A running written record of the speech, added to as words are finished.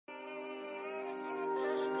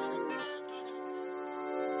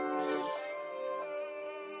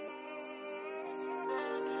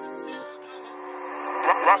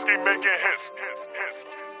Broski making hits.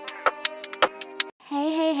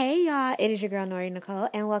 Hey, y'all. It is your girl, Nori Nicole,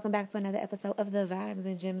 and welcome back to another episode of the Vibes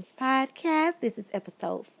and Gems podcast. This is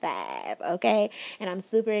episode 5, okay? And I'm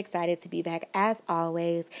super excited to be back as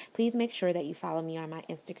always. Please make sure that you follow me on my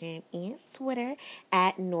Instagram and Twitter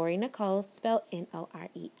at Nori Nicole, spelled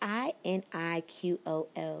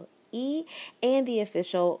NOREINIQOLE. And the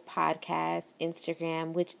official podcast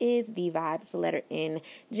Instagram, which is the Vibes, the letter N,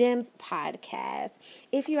 Gems podcast.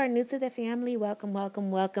 If you are new to the family, welcome,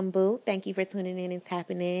 boo. Thank you for tuning in and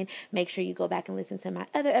tapping in. Make sure you go back and listen to my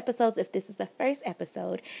other episodes if this is the first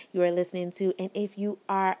episode you are listening to. And if you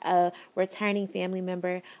are a returning family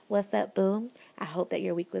member, what's up, boo? I hope that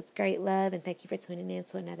your week was great, love, and thank you for tuning in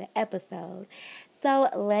to another episode. So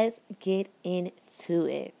let's get into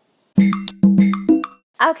it.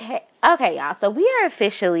 Okay, y'all. So we are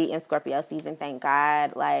officially in Scorpio season, thank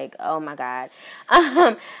God. Like, oh my God.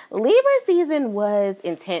 Libra season was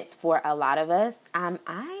intense for a lot of us.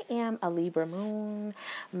 I am a Libra moon.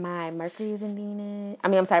 My Mercury is in Venus.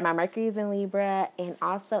 My Mercury is in Libra. And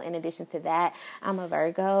also, in addition to that, I'm a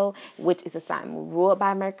Virgo, which is a sign ruled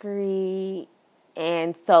by Mercury.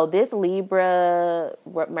 And so this Libra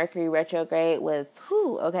Mercury retrograde was,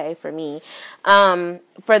 okay for me,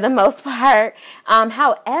 for the most part.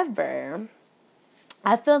 However,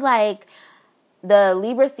 I feel like the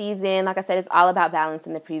Libra season, like I said, it's all about balance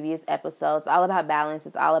in the previous episodes. It's all about balance.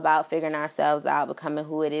 It's all about figuring ourselves out, becoming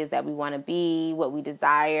who it is that we want to be, what we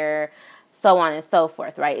desire, so on and so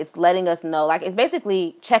forth, right? It's letting us know, like, it's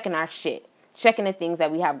basically checking our shit. Checking the things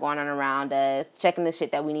that we have going on around us, checking the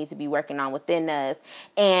shit that we need to be working on within us.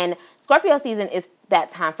 And Scorpio season is that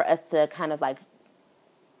time for us to kind of like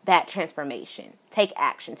that transformation, take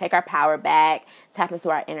action, take our power back, tap into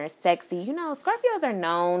our inner sexy. You know, Scorpios are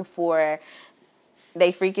known for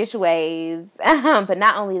they freakish ways, but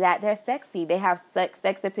not only that, they're sexy. They have sex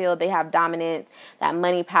appeal. They have dominance, that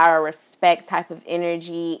money, power, respect type of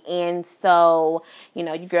energy. And so, you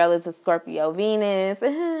know, your girl is a Scorpio Venus.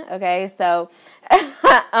 Okay, so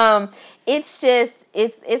it's just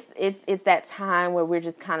it's that time where we're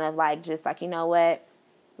just kind of like you know what?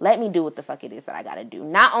 Let me do what the fuck it is that I gotta do.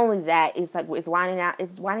 Not only that, it's like it's winding out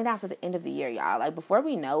to the end of the year, y'all. Like before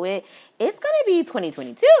we know it, it's gonna be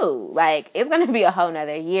 2022. Like it's gonna be a whole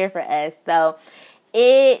nother year for us. So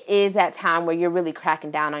it is that time where you're really cracking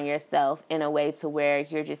down on yourself in a way to where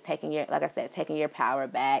you're just taking your power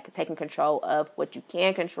back, taking control of what you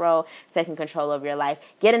can control, taking control of your life,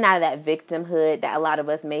 getting out of that victimhood that a lot of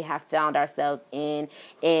us may have found ourselves in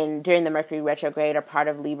during the Mercury retrograde or part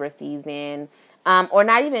of Libra season. Or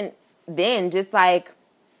not even then, just like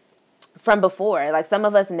from before. Like some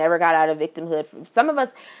of us never got out of victimhood. Some of us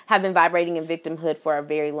have been vibrating in victimhood for a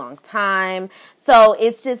very long time. So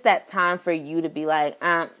it's just that time for you to be like,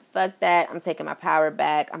 fuck that. I'm taking my power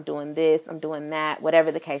back. I'm doing this. I'm doing that.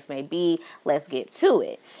 Whatever the case may be, let's get to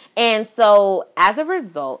it. And so as a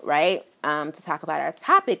result, right, to talk about our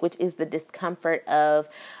topic, which is the discomfort of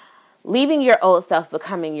leaving your old self,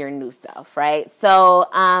 becoming your new self, right? So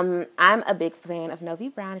I'm a big fan of Novi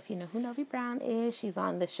Brown. If you know who Novi Brown is, she's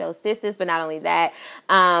on the show Sisters, but not only that,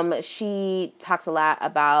 she talks a lot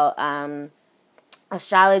about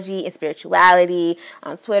astrology and spirituality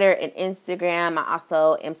on Twitter and Instagram. I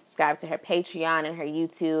also am subscribed to her Patreon and her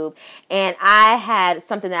YouTube. And I had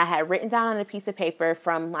something that I had written down on a piece of paper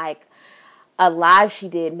from like a live she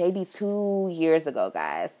did maybe 2 years ago,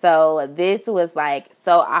 guys. So this was like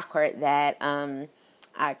so awkward that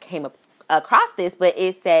I came across this, but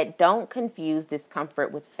it said, don't confuse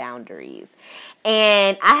discomfort with boundaries.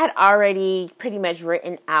 And I had already pretty much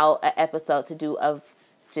written out an episode to do of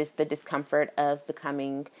just the discomfort of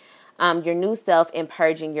becoming your new self and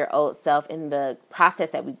purging your old self in the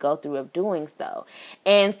process that we go through of doing so.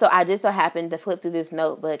 And so I just so happened to flip through this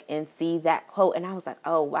notebook and see that quote, and I was like,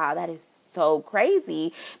 oh wow, that is so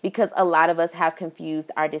crazy, because a lot of us have confused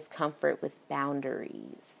our discomfort with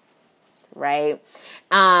boundaries, right?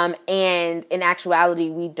 And in actuality,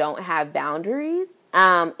 we don't have boundaries.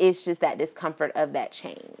 It's just that discomfort of that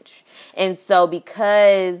change. And so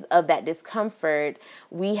because of that discomfort,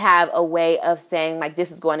 we have a way of saying, like,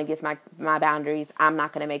 this is going against my boundaries. I'm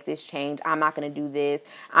not going to make this change. I'm not going to do this.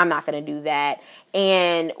 I'm not going to do that.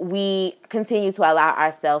 And we continue to allow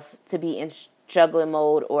ourselves to be in juggling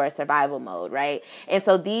mode or survival mode, right? And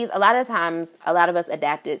so a lot of times, a lot of us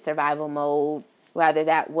adapted survival mode, whether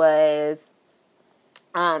that was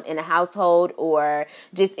in a household or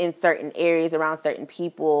just in certain areas around certain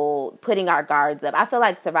people, putting our guards up. I feel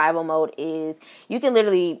like survival mode is, you can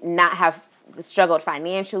literally not have struggled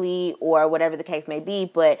financially or whatever the case may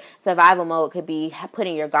be. But survival mode could be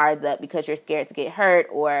putting your guards up because you're scared to get hurt,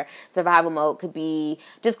 or survival mode could be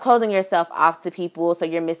just closing yourself off to people so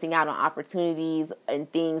you're missing out on opportunities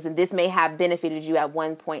and things. And this may have benefited you at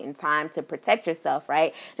one point in time to protect yourself,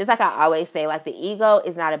 right? Just like I always say, like, the ego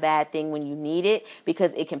is not a bad thing when you need it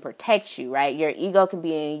because it can protect you, right? Your ego can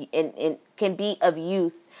be can be of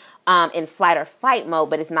use in flight or fight mode,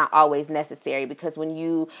 but it's not always necessary, because when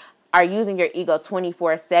you are using your ego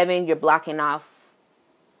 24/7, you're blocking off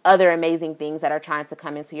other amazing things that are trying to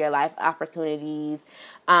come into your life, opportunities,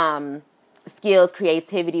 skills,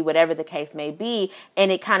 creativity, whatever the case may be,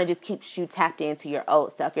 and it kind of just keeps you tapped into your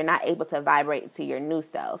old self. You're not able to vibrate to your new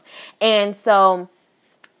self. And so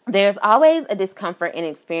there's always a discomfort in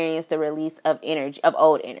experience the release of energy, of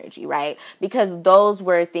old energy, right? Because those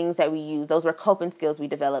were things that we used. Those were coping skills we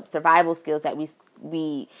developed, survival skills that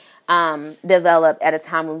we developed at a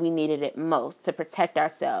time when we needed it most to protect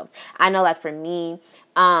ourselves. I know, like, for me,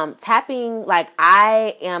 tapping, like,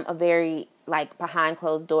 I am a very, like, behind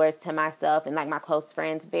closed doors to myself and, like, my close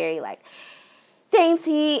friends, very, like,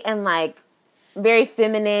 dainty and, like, very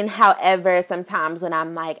feminine. However, sometimes when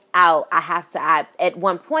I'm, like, out, at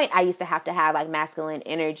one point I used to have to have, like, masculine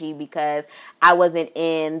energy because I wasn't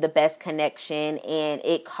in the best connection, and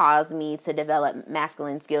it caused me to develop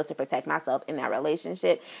masculine skills to protect myself in that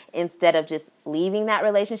relationship instead of just leaving that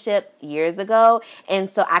relationship years ago. And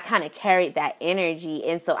so I kind of carried that energy,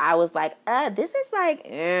 and so I was like, this is like,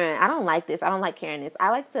 I don't like this. I don't like carrying this.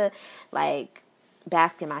 I like to, like,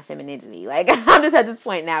 bask in my femininity. Like, I'm just at this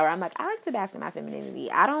point now where I'm like, I like to bask in my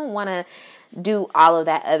femininity. I don't want to do all of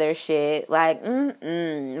that other shit. Like,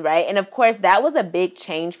 right? And of course, that was a big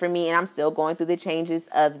change for me, and I'm still going through the changes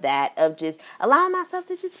of that, of just allowing myself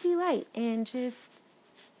to just be light and just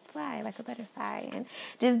fly like a butterfly and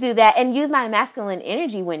just do that and use my masculine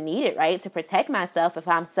energy when needed, right? To protect myself if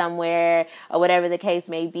I'm somewhere or whatever the case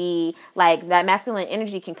may be. Like, that masculine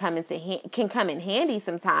energy can come in handy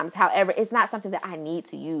sometimes. However, it's not something that I need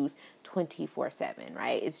to use 24/7,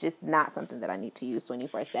 right? It's just not something that I need to use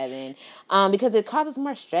 24/7 because it causes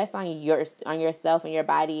more stress on yourself and your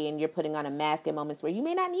body, and you're putting on a mask in moments where you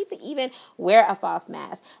may not need to even wear a false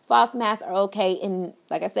mask. False masks are okay in,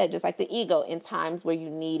 like I said, just like the ego, in times where you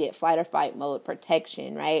need it, flight or fight mode,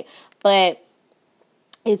 protection, right? But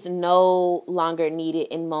it's no longer needed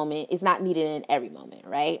it's not needed in every moment,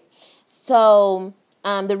 right? So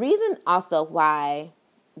the reason also why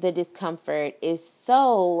the discomfort is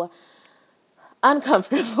so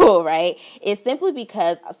uncomfortable, right, is simply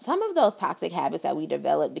because some of those toxic habits that we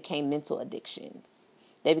developed became mental addictions.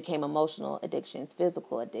 They became emotional addictions,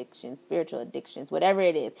 physical addictions, spiritual addictions, whatever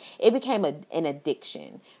it is. It became an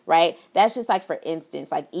addiction, right? That's just like, for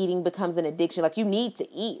instance, like, eating becomes an addiction. Like, you need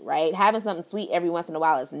to eat, right? Having something sweet every once in a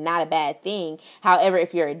while is not a bad thing. However,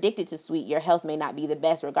 if you're addicted to sweet, your health may not be the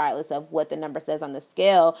best regardless of what the number says on the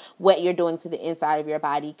scale. What you're doing to the inside of your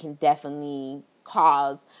body can definitely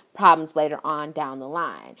cause problems later on down the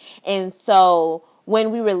line. And so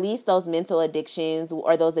when we release those mental addictions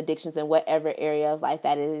or those addictions in whatever area of life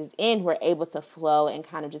that it is in, we're able to flow and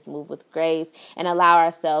kind of just move with grace and allow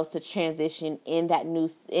ourselves to transition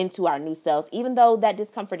into our new selves, even though that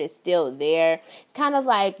discomfort is still there. It's kind of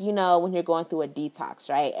like, when you're going through a detox,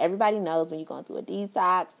 right? Everybody knows when you're going through a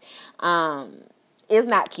detox, it's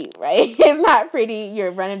not cute, right? It's not pretty.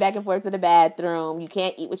 You're running back and forth to the bathroom. You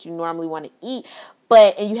can't eat what you normally want to eat.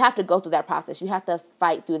 And you have to go through that process. You have to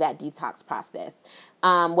fight through that detox process.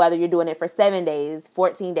 Whether you're doing it for 7 days,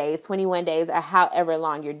 14 days, 21 days, or however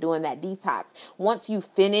long you're doing that detox. Once you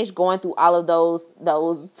finish going through all of those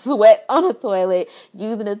sweats on the toilet,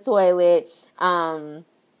 using the toilet,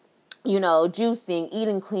 juicing,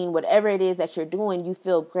 eating clean, whatever it is that you're doing, you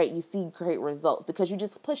feel great. You see great results because you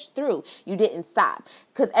just pushed through. You didn't stop.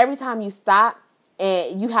 Because every time you stop,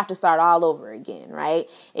 and you have to start all over again, right?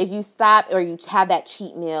 If you stop or you have that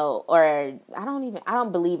cheat meal, or I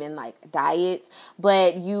don't believe in, like, diets,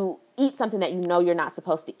 but you eat something that you're not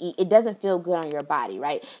supposed to eat, it doesn't feel good on your body,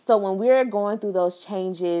 right? So when we're going through those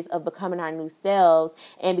changes of becoming our new selves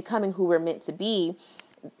and becoming who we're meant to be,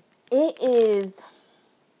 it is,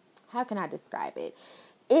 how can I describe it?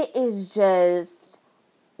 It is just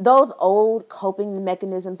those old coping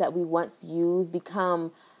mechanisms that we once used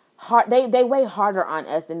become hard. They weigh harder on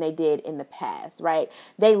us than they did in the past, right?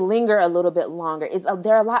 They linger a little bit longer.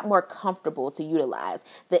 They're a lot more comfortable to utilize.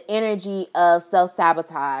 The energy of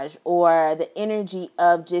self-sabotage or the energy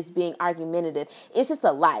of just being argumentative, it's just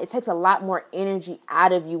a lot. It takes a lot more energy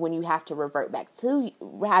out of you when you have to revert back to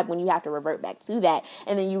that,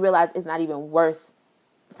 and then you realize it's not even worth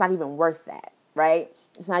that, right?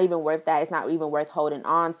 It's not even worth that. It's not even worth holding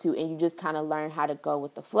on to. And you just kind of learn how to go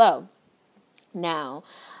with the flow. Now,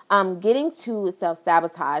 getting to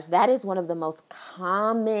self-sabotage, that is one of the most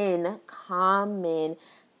common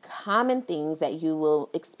things that you will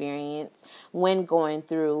experience when going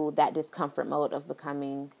through that discomfort mode of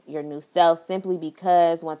becoming your new self, simply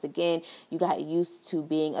because, once again, you got used to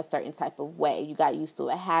being a certain type of way. You got used to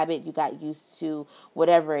a habit. You got used to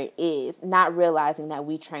whatever it is, not realizing that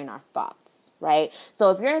we train our thoughts. Right?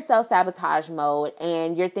 So if you're in self-sabotage mode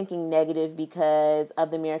and you're thinking negative because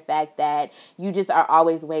of the mere fact that you just are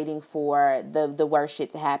always waiting for the worst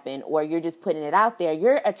shit to happen, or you're just putting it out there,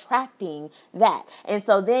 you're attracting that. And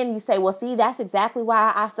so then you say, well, see, that's exactly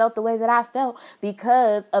why I felt the way that I felt,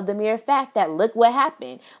 because of the mere fact that look what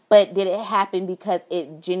happened. But did it happen because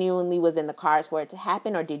it genuinely was in the cards for it to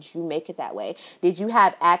happen, or did you make it that way? Did you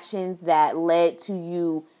have actions that led to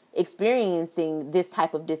you experiencing this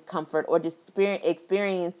type of discomfort, or just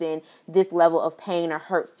experiencing this level of pain or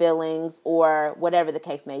hurt feelings, or whatever the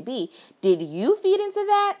case may be? Did you feed into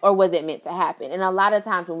that, or was it meant to happen? And a lot of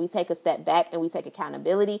times when we take a step back and we take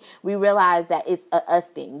accountability, we realize that it's a us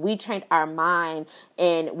thing. We trained our mind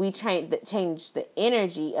and we changed the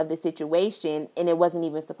energy of the situation, and it wasn't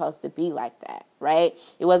even supposed to be like that, right?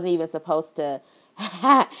 It wasn't even supposed to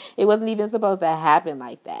happen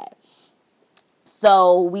like that.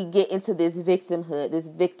 So we get into this victimhood, this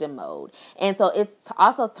victim mode. And so it's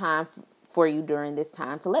also time for you during this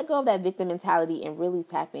time to let go of that victim mentality and really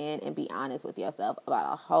tap in and be honest with yourself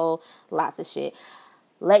about a whole lots of shit.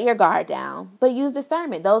 Let your guard down, but use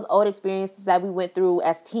discernment. Those old experiences that we went through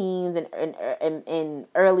as teens and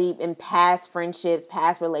early in past friendships,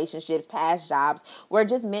 past relationships, past jobs were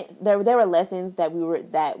just meant, there were lessons that we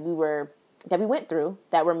went through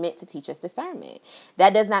that were meant to teach us discernment.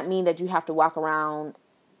 That does not mean that you have to walk around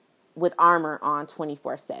with armor on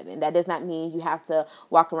 24/7. That does not mean you have to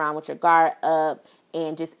walk around with your guard up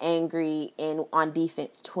and just angry and on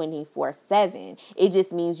defense 24/7. It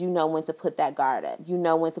just means you know when to put that guard up. You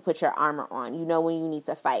know when to put your armor on. You know when you need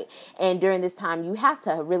to fight. And during this time, you have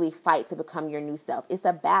to really fight to become your new self. It's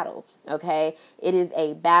a battle, okay? It is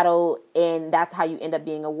a battle, and that's how you end up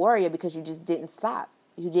being a warrior, because you just didn't stop.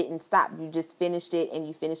 You didn't stop. You just finished it, and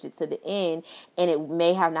you finished it to the end. And it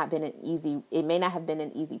may not have been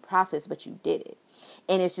an easy process, but you did it.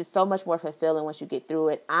 And it's just so much more fulfilling once you get through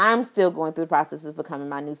it. I'm still going through the process of becoming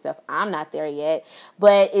my new self. I'm not there yet,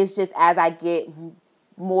 but it's just as I get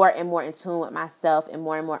more and more in tune with myself and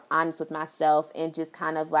more honest with myself, and just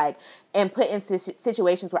kind of like, and put into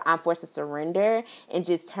situations where I'm forced to surrender and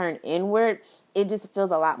just turn inward, it just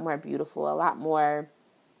feels a lot more beautiful, a lot more,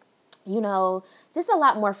 just a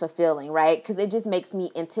lot more fulfilling, right? Because it just makes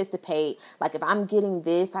me anticipate, like, if I'm getting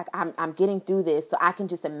this, like, I'm getting through this, so I can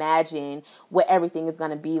just imagine what everything is going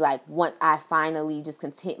to be like once I finally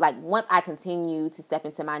once I continue to step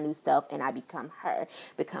into my new self and I become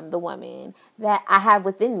the woman that I have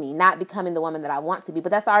within me, not becoming the woman that I want to be,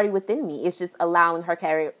 but that's already within me. It's just allowing her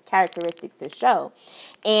characteristics to show.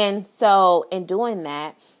 And so in doing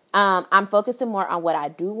that, I'm focusing more on what I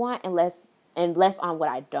do want and less on what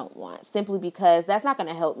I don't want, simply because that's not going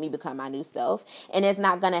to help me become my new self, and it's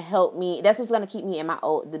not going to help me. That's just going to keep me in my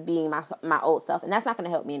old self, and that's not going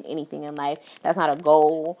to help me in anything in life. That's not a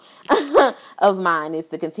goal of mine, is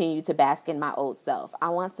to continue to bask in my old self. I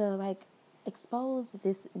want to expose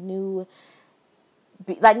this new,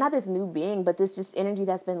 not this new being, but this just energy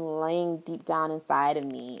that's been laying deep down inside of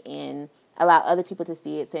me, and allow other people to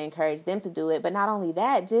see it, to encourage them to do it. But not only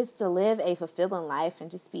that, just to live a fulfilling life and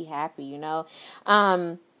just be happy, It's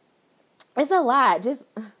a lot. Just,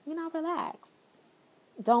 relax.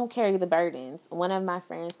 Don't carry the burdens. One of my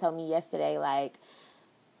friends told me yesterday,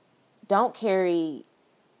 don't carry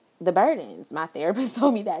the burdens. My therapist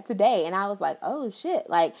told me that today, and I was like, oh shit.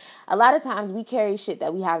 A lot of times we carry shit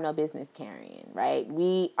that we have no business carrying, right?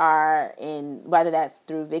 We are whether that's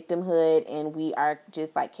through victimhood, and we are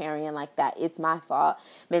just carrying that it's my fault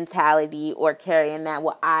mentality, or carrying that,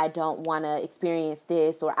 well, I don't want to experience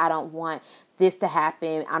this, or I don't want this to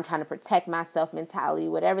happen, I'm trying to protect myself mentality,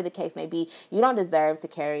 whatever the case may be. You don't deserve to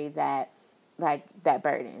carry that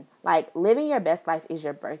burden. Living your best life is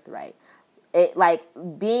your birthright. Doing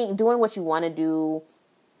what you want to do,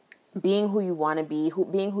 being who you want to be,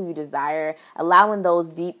 being who you desire, allowing those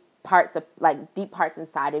deep parts of like deep parts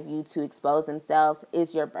inside of you to expose themselves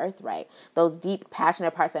is your birthright. Those deep,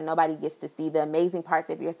 passionate parts that nobody gets to see, the amazing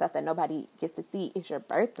parts of yourself that nobody gets to see is your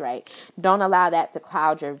birthright. Don't allow that to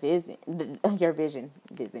cloud your vision.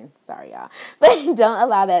 Sorry, y'all. But don't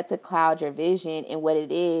allow that to cloud your vision and what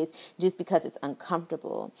it is just because it's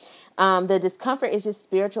uncomfortable. The discomfort is just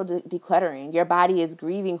spiritual decluttering. Your body is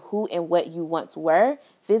grieving who and what you once were,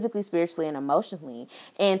 physically, spiritually, and emotionally.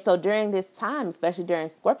 And so during this time, especially during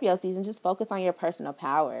Scorpio season, just focus on your personal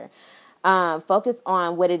power. Focus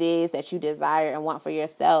on what it is that you desire and want for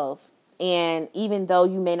yourself. And even though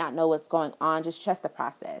you may not know what's going on, just trust the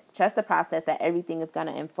process. Trust the process that everything is going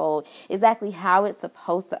to unfold exactly how it's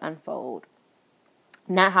supposed to unfold,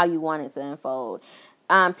 not how you want it to unfold.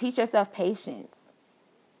 Teach yourself patience.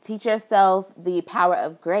 Teach yourself the power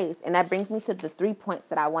of grace. And that brings me to the 3 points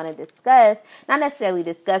that I want to discuss. Not necessarily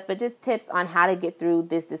discuss, but just tips on how to get through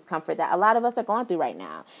this discomfort that a lot of us are going through right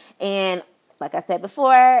now. And like I said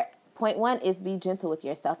before, point 1 is be gentle with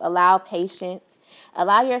yourself. Allow patience.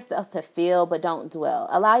 Allow yourself to feel, but don't dwell.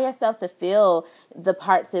 Allow yourself to feel the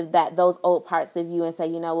parts of that, those old parts of you, and say,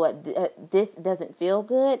 you know what, this doesn't feel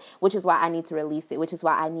good, which is why I need to release it, which is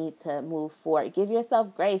why I need to move forward. Give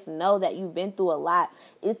yourself grace. Know that you've been through a lot.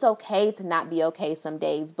 It's okay to not be okay some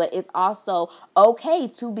days, but it's also okay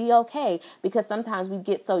to be okay, because sometimes we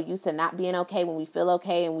get so used to not being okay. When we feel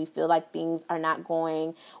okay and we feel like things are not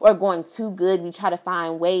going or going too good, we try to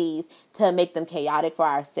find ways to make them chaotic for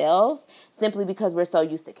ourselves simply because we're so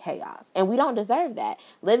used to chaos. And we don't deserve that.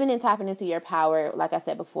 Living and tapping into your power, like I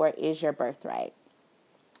said before, is your birthright.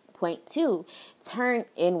 Point 2, turn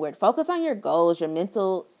inward. Focus on your goals, your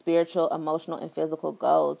mental, spiritual, emotional, and physical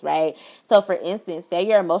goals, right? So for instance, say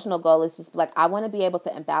your emotional goal is just like, I want to be able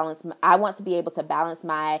to balance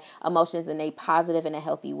my emotions in a positive and a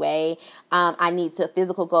healthy way.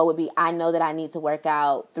 Physical goal would be, I know that I need to work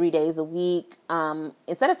out 3 days a week.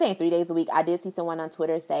 Instead of saying 3 days a week, I did see someone on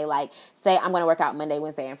Twitter say I'm going to work out Monday,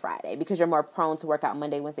 Wednesday, and Friday, because you're more prone to work out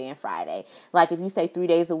Monday, Wednesday, and Friday. Like if you say 3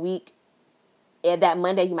 days a week, and that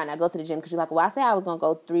Monday you might not go to the gym because you're like, well, I said I was going to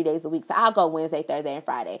go 3 days a week, so I'll go Wednesday, Thursday, and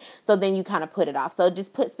Friday. So then you kind of put it off. So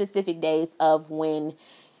just put specific days of when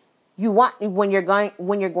you're going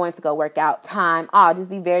to go work out, time. Just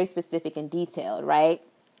be very specific and detailed, right?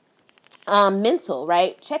 Mental,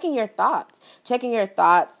 right? Checking your thoughts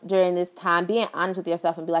during this time, being honest with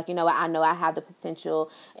yourself and be like, you know what, I know I have the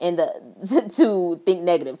potential to think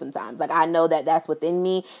negative sometimes. Like I know that that's within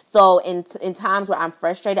me. So in times where I'm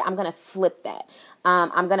frustrated, I'm going to flip that.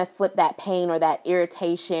 I'm going to flip that pain or that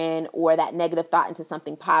irritation or that negative thought into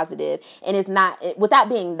something positive. And it's not, without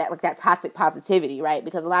being that toxic positivity, right?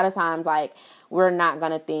 Because a lot of times, like, we're not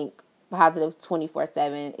going to think positive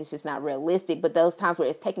 24/7. It's just not realistic. But those times where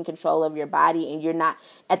it's taking control of your body and you're not,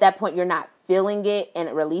 at that point, you're not feeling it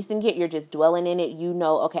and releasing it, you're just dwelling in it. You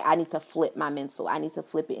know, okay, I need to flip my mental. I need to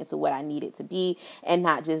flip it into what I need it to be and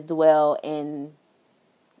not just dwell and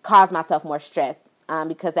cause myself more stress.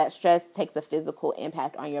 Because that stress takes a physical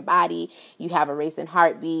impact on your body. You have a racing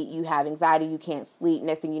heartbeat, you have anxiety, you can't sleep.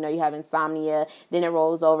 Next thing you know, you have insomnia. Then it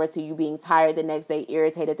rolls over to you being tired the next day,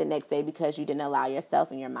 irritated the next day because you didn't allow yourself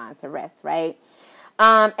and your mind to rest, right?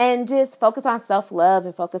 And just focus on self-love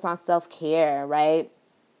and focus on self-care, right?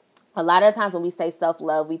 A lot of times when we say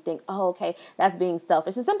self-love, we think, oh, okay, that's being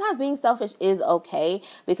selfish. And sometimes being selfish is okay,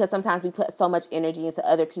 because sometimes we put so much energy into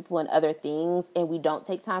other people and other things and we don't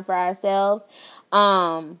take time for ourselves.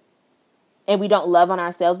 And we don't love on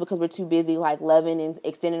ourselves because we're too busy like loving and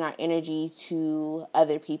extending our energy to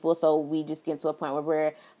other people. So we just get to a point where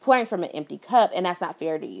we're pouring from an empty cup, and that's not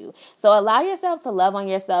fair to you. So allow yourself to love on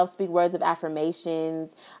yourself, speak words of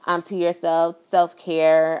affirmations to yourself,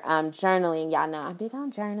 self-care, journaling. Y'all know I'm big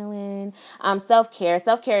on journaling. Self-care.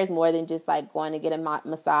 Self-care is more than just like going to get a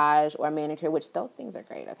massage or a manicure, which those things are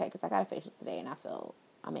great, okay? Because I got a facial today and I feel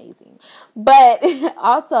amazing. But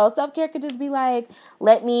also self-care could just be like,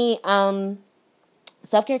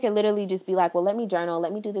 self-care could literally just be like, well, let me journal,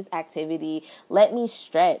 let me do this activity, let me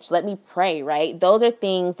stretch, let me pray, right? Those are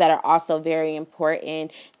things that are also very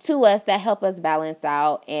important to us that help us balance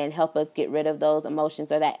out and help us get rid of those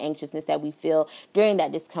emotions or that anxiousness that we feel during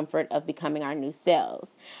that discomfort of becoming our new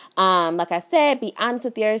selves. Like I said, be honest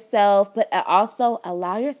with yourself, but also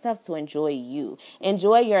allow yourself to enjoy you.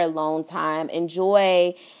 Enjoy your alone time.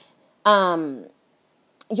 Enjoy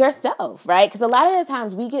yourself, right? Because a lot of the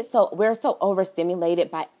times we're so overstimulated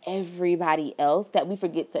by everybody else that we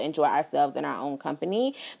forget to enjoy ourselves in our own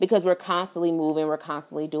company, because we're constantly moving, we're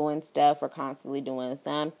constantly doing stuff, we're constantly doing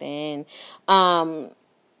something.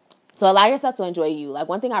 So allow yourself to enjoy you. Like,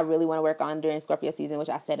 one thing I really want to work on during Scorpio season, which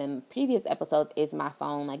I said in previous episodes, is my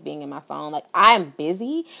phone, like being in my phone. Like, I am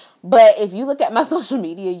busy, but if you look at my social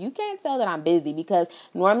media, you can't tell that I'm busy, because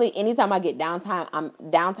normally anytime I get downtime,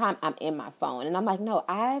 I'm in my phone. And I'm like, no,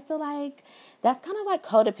 I feel like that's kind of like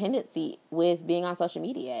codependency with being on social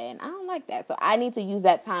media, and I don't like that. So I need to use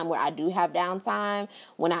that time where I do have downtime,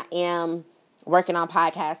 when I am working on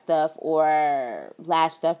podcast stuff or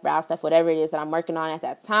lash stuff, brow stuff, whatever it is that I'm working on at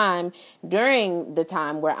that time, during the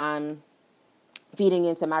time where I'm feeding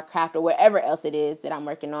into my craft or whatever else it is that I'm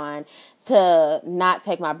working on, to not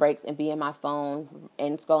take my breaks and be in my phone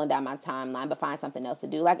and scrolling down my timeline, but find something else to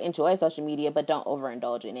do. Like, enjoy social media, but don't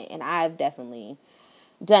overindulge in it. And I've definitely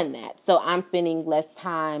done that. So I'm spending less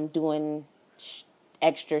time doing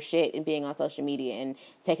extra shit and being on social media, and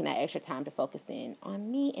taking that extra time to focus in on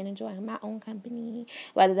me and enjoying my own company.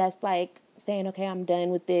 Whether that's like saying, okay, I'm done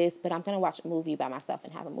with this, but I'm going to watch a movie by myself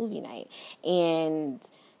and have a movie night and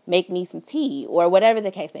make me some tea, or whatever the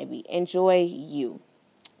case may be. Enjoy you.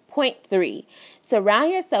 Point 3,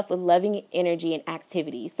 surround yourself with loving energy and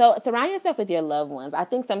activity. So surround yourself with your loved ones. I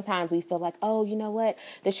think sometimes we feel like, oh, you know what?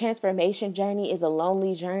 The transformation journey is a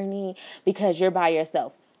lonely journey because you're by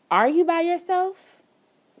yourself. Are you by yourself?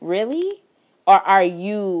 Really? Or are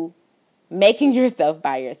you making yourself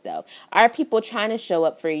by yourself? Are people trying to show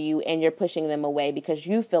up for you and you're pushing them away because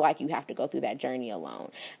you feel like you have to go through that journey alone?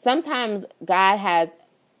 Sometimes God has,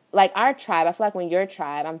 like, our tribe. I feel like when you're a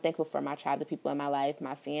tribe, I'm thankful for my tribe, the people in my life,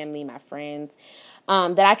 my family, my friends,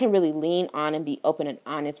 that I can really lean on and be open and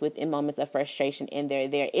honest with in moments of frustration. And they're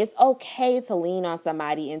there. It's okay to lean on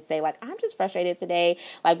somebody and say, like, I'm just frustrated today.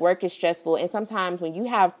 Like, work is stressful. And sometimes when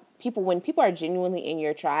people are genuinely in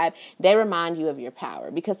your tribe, they remind you of your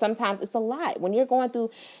power, because sometimes it's a lot. When you're going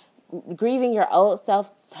through grieving your old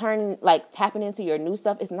self, tapping into your new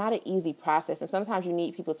self, it's not an easy process. And sometimes you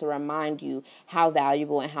need people to remind you how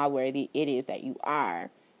valuable and how worthy it is that you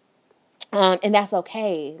are. And that's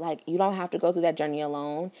okay. Like, you don't have to go through that journey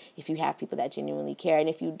alone if you have people that genuinely care. And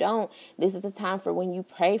if you don't, this is a time for when you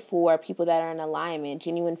pray for people that are in alignment,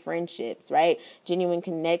 genuine friendships, right? Genuine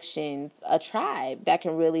connections, a tribe that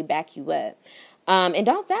can really back you up. And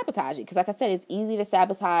don't sabotage it. Because like I said, it's easy to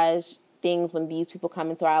sabotage things when these people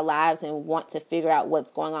come into our lives and want to figure out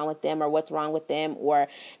what's going on with them or what's wrong with them, or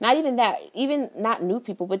not even that, even not new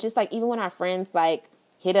people, but just like even when our friends like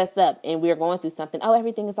hit us up and we're going through something. Oh,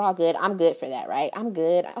 everything is all good. I'm good for that, right? I'm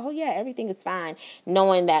good. Oh yeah, everything is fine.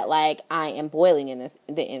 Knowing that like I am boiling in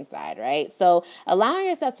the inside, right? So allowing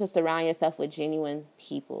yourself to surround yourself with genuine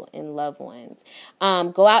people and loved ones.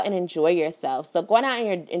 Go out and enjoy yourself. So going out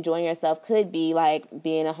and enjoying yourself could be like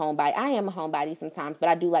being a homebody. I am a homebody sometimes, but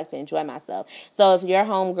I do like to enjoy myself. So if you're a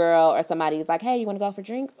homegirl or somebody's like, hey, you want to go for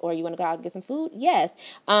drinks or you want to go out and get some food? Yes.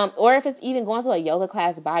 Or if it's even going to a yoga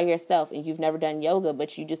class by yourself and you've never done yoga,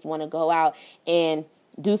 but you just want to go out and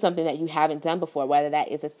do something that you haven't done before, whether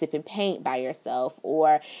that is a sip and paint by yourself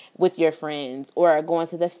or with your friends or going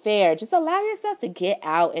to the fair. Just allow yourself to get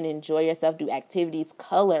out and enjoy yourself, do activities,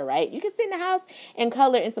 color, right? You can sit in the house and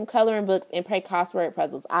color in some coloring books and play crossword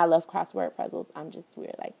puzzles. I love crossword puzzles. I'm just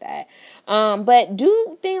weird like that. But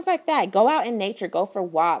do things like that. Go out in nature. Go for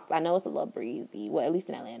walks. I know it's a little breezy. Well, at least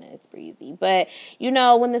in Atlanta, it's breezy. But, you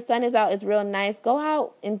know, when the sun is out, it's real nice. Go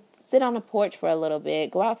out and sit on the porch for a little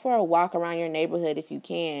bit. Go out for a walk around your neighborhood if you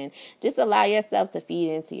can. Just allow yourself to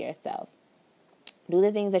feed into yourself. Do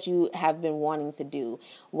the things that you have been wanting to do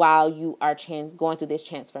while you are going through this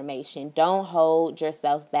transformation. Don't hold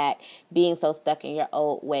yourself back, being so stuck in your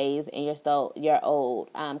old ways and your old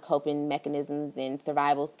coping mechanisms and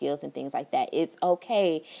survival skills and things like that. It's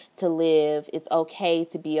okay to live. It's okay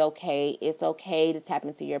to be okay. It's okay to tap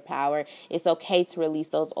into your power. It's okay to release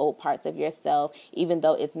those old parts of yourself, even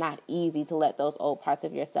though it's not easy to let those old parts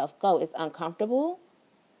of yourself go. It's uncomfortable.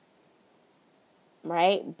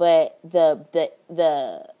 Right? But the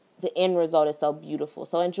end result is so beautiful.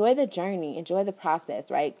 So enjoy the journey, enjoy the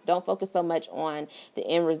process, right? Don't focus so much on the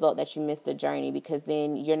end result that you miss the journey, because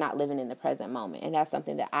then you're not living in the present moment. And that's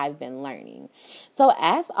something that I've been learning. So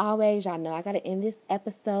as always, y'all know I got to end this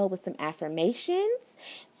episode with some affirmations.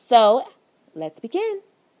 So let's begin.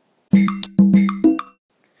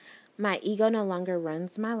 My ego no longer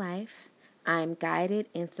runs my life. I am guided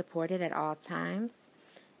and supported at all times.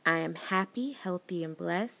 I am happy, healthy, and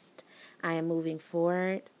blessed. I am moving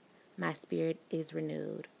forward. My spirit is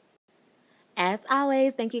renewed. As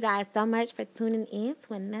always, thank you guys so much for tuning in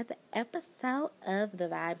to another episode of the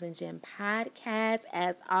Vibes and Gem podcast.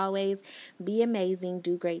 As always, be amazing,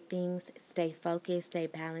 do great things, stay focused, stay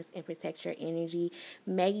balanced, and protect your energy.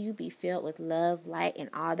 May you be filled with love, light,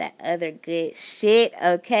 and all that other good shit,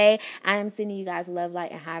 okay? I am sending you guys love,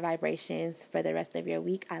 light, and high vibrations for the rest of your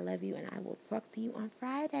week. I love you, and I will talk to you on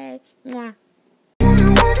Friday. Mwah.